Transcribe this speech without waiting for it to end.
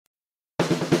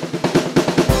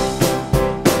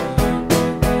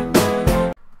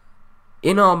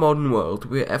In our modern world,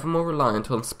 we are ever more reliant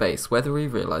on space, whether we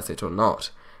realise it or not.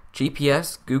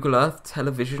 GPS, Google Earth,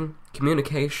 television,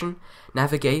 communication,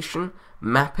 navigation,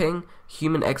 mapping,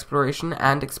 human exploration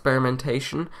and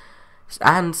experimentation,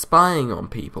 and spying on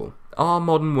people. Our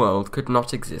modern world could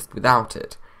not exist without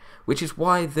it, which is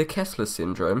why the Kessler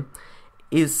syndrome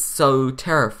is so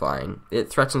terrifying. It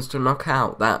threatens to knock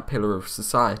out that pillar of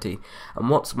society,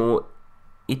 and what's more,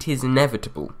 it is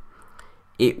inevitable.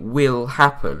 It will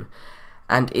happen,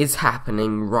 and is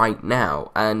happening right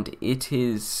now, and it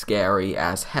is scary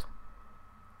as hell.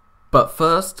 But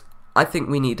first, I think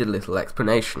we need a little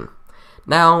explanation.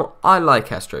 Now, I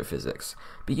like astrophysics,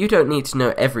 but you don't need to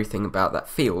know everything about that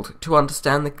field to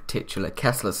understand the titular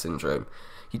Kessler syndrome.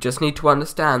 You just need to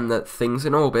understand that things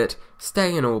in orbit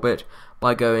stay in orbit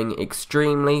by going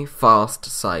extremely fast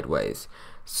sideways.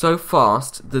 So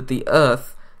fast that the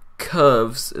Earth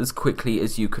curves as quickly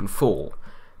as you can fall.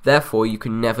 Therefore, you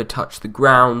can never touch the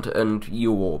ground and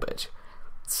you orbit.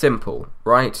 Simple,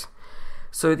 right?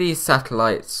 So these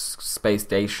satellites, space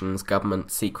stations,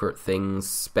 government secret things,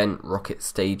 spent rocket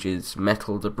stages,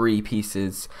 metal debris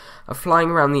pieces, are flying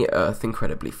around the Earth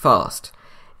incredibly fast.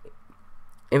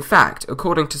 In fact,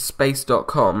 according to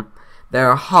space.com, there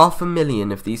are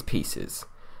 500,000 of these pieces.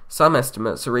 Some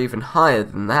estimates are even higher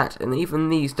than that, and even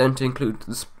these don't include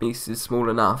the pieces small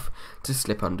enough to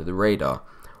slip under the radar,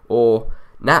 or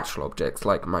natural objects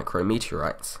like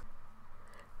micrometeorites.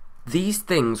 These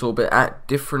things orbit at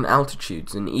different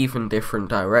altitudes and even different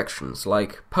directions,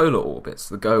 like polar orbits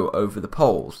that go over the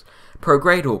poles,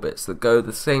 prograde orbits that go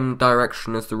the same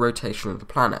direction as the rotation of the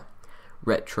planet,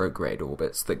 retrograde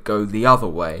orbits that go the other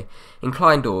way,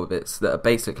 inclined orbits that are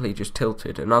basically just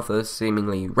tilted, and other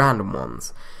seemingly random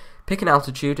ones. Pick an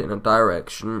altitude and a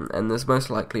direction, and there's most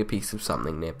likely a piece of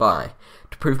something nearby.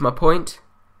 To prove my point?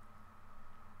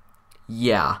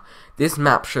 Yeah, this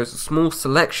map shows a small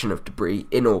selection of debris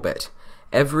in orbit.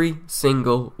 Every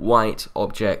single white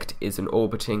object is an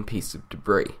orbiting piece of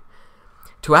debris.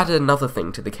 To add another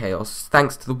thing to the chaos,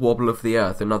 thanks to the wobble of the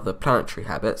Earth and other planetary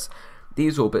habits,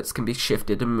 these orbits can be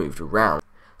shifted and moved around.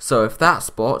 So if that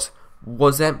spot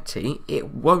was empty,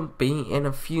 it won't be in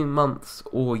a few months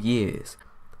or years.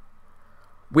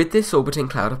 With this orbiting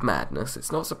cloud of madness,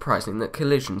 it's not surprising that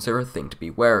collisions are a thing to be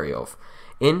wary of.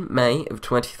 In May of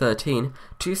 2013,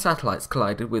 two satellites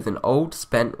collided with an old,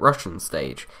 spent Russian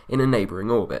stage in a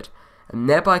neighbouring orbit, and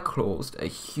thereby caused a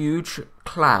huge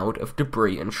cloud of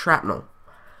debris and shrapnel.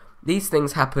 These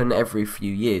things happen every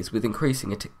few years with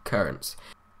increasing occurrence.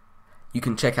 You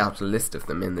can check out a list of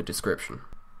them in the description.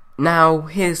 Now,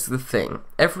 here's the thing.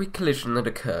 Every collision that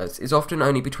occurs is often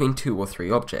only between 2 or 3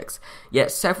 objects,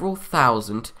 yet several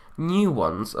thousand new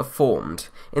ones are formed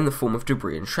in the form of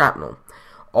debris and shrapnel.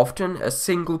 Often, a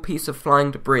single piece of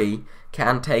flying debris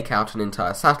can take out an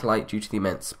entire satellite due to the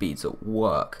immense speeds at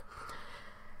work.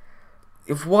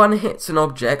 If one hits an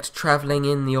object travelling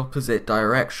in the opposite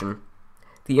direction,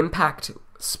 the impact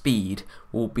speed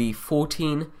will be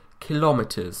 14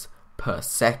 kilometers per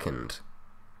second.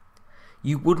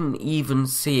 You wouldn't even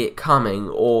see it coming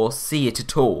or see it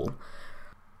at all.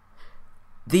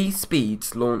 These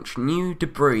speeds launch new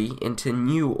debris into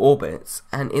new orbits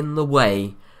and in the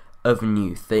way of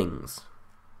new things.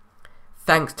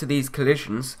 Thanks to these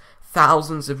collisions,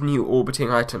 thousands of new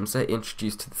orbiting items are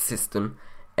introduced to the system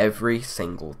every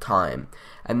single time,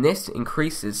 and this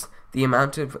increases the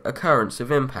amount of occurrence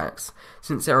of impacts,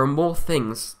 since there are more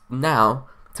things now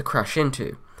to crash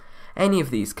into. Any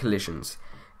of these collisions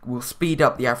will speed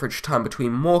up the average time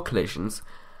between more collisions,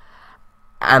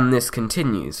 and this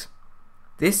continues.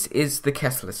 This is the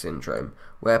Kessler syndrome,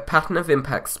 where a pattern of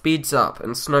impact speeds up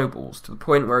and snowballs to the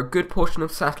point where a good portion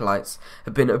of satellites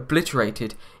have been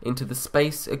obliterated into the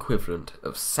space equivalent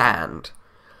of sand.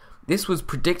 This was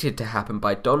predicted to happen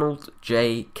by Donald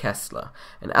J. Kessler,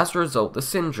 and as a result the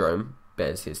syndrome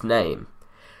bears his name.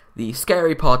 The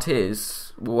scary part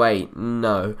is...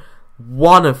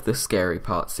 one of the scary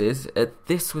parts is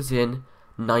this was in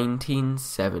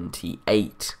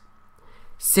 1978.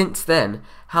 Since then,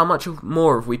 how much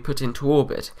more have we put into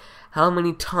orbit? How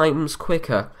many times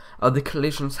quicker are the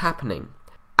collisions happening?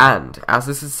 And, as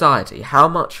a society, how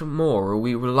much more are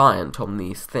we reliant on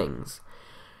these things?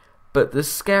 But the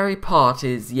scary part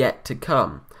is yet to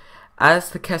come.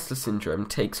 As the Kessler syndrome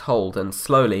takes hold and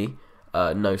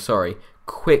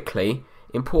quickly,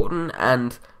 important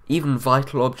and even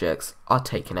vital objects are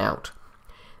taken out.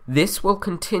 This will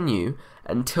continue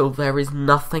until there is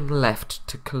nothing left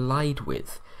to collide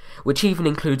with, which even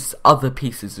includes other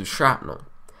pieces of shrapnel.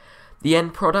 The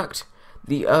end product?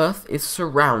 The Earth is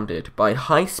surrounded by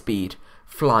high-speed,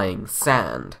 flying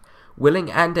sand,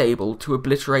 willing and able to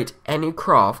obliterate any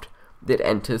craft that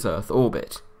enters Earth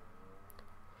orbit.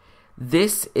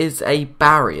 This is a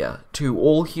barrier to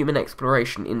all human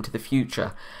exploration into the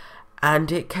future,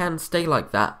 and it can stay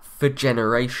like that for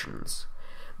generations.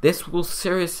 This will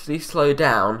seriously slow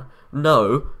down,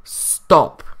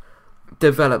 stop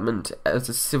development as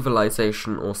a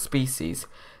civilization or species,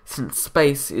 since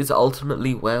space is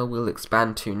ultimately where we'll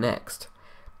expand to next.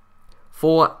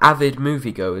 For avid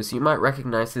moviegoers, you might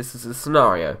recognise this as a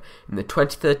scenario in the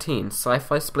 2013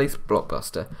 sci-fi space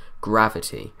blockbuster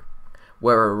Gravity,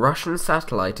 where a Russian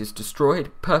satellite is destroyed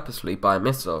purposefully by a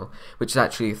missile, which is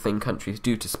actually a thing countries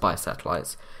do to spy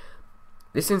satellites.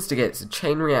 This instigates a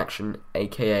chain reaction,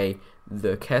 aka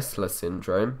the Kessler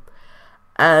syndrome,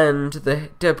 and the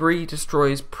debris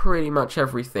destroys pretty much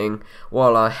everything,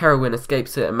 while our heroine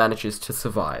escapes it and manages to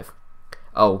survive.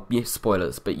 Oh, yeah,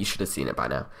 spoilers, but you should have seen it by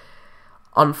now.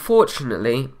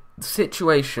 Unfortunately, the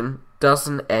situation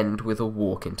doesn't end with a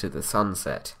walk into the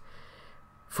sunset.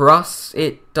 For us,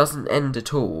 it doesn't end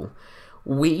at all.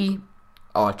 We,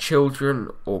 our children,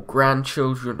 or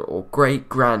grandchildren, or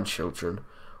great-grandchildren,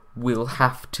 will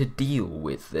have to deal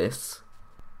with this.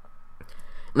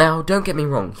 Now, don't get me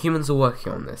wrong, humans are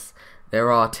working on this.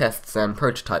 There are tests and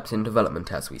prototypes in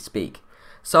development as we speak.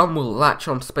 Some will latch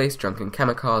onto space junk and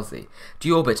kamikaze,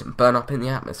 deorbit and burn up in the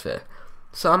atmosphere.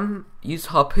 Some use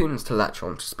harpoons to latch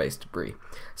onto space debris.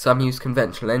 Some use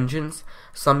conventional engines.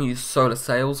 Some use solar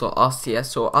sails or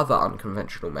RCS or other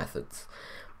unconventional methods.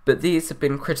 But these have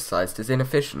been criticised as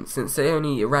inefficient since they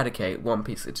only eradicate one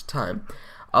piece at a time.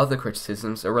 Other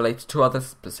criticisms are related to other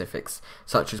specifics,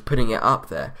 such as putting it up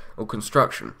there, or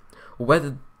construction, or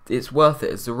whether it's worth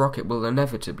it as the rocket will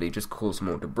inevitably just cause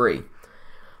more debris.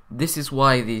 This is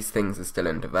why these things are still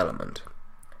in development.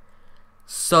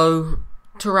 So,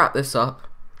 to wrap this up,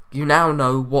 you now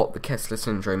know what the Kessler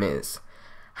syndrome is,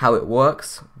 how it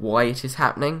works, why it is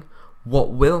happening,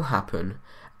 what will happen,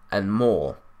 and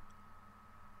more.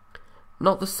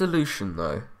 Not the solution,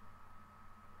 though.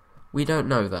 We don't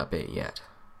know that bit yet.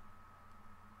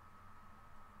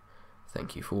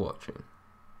 Thank you for watching.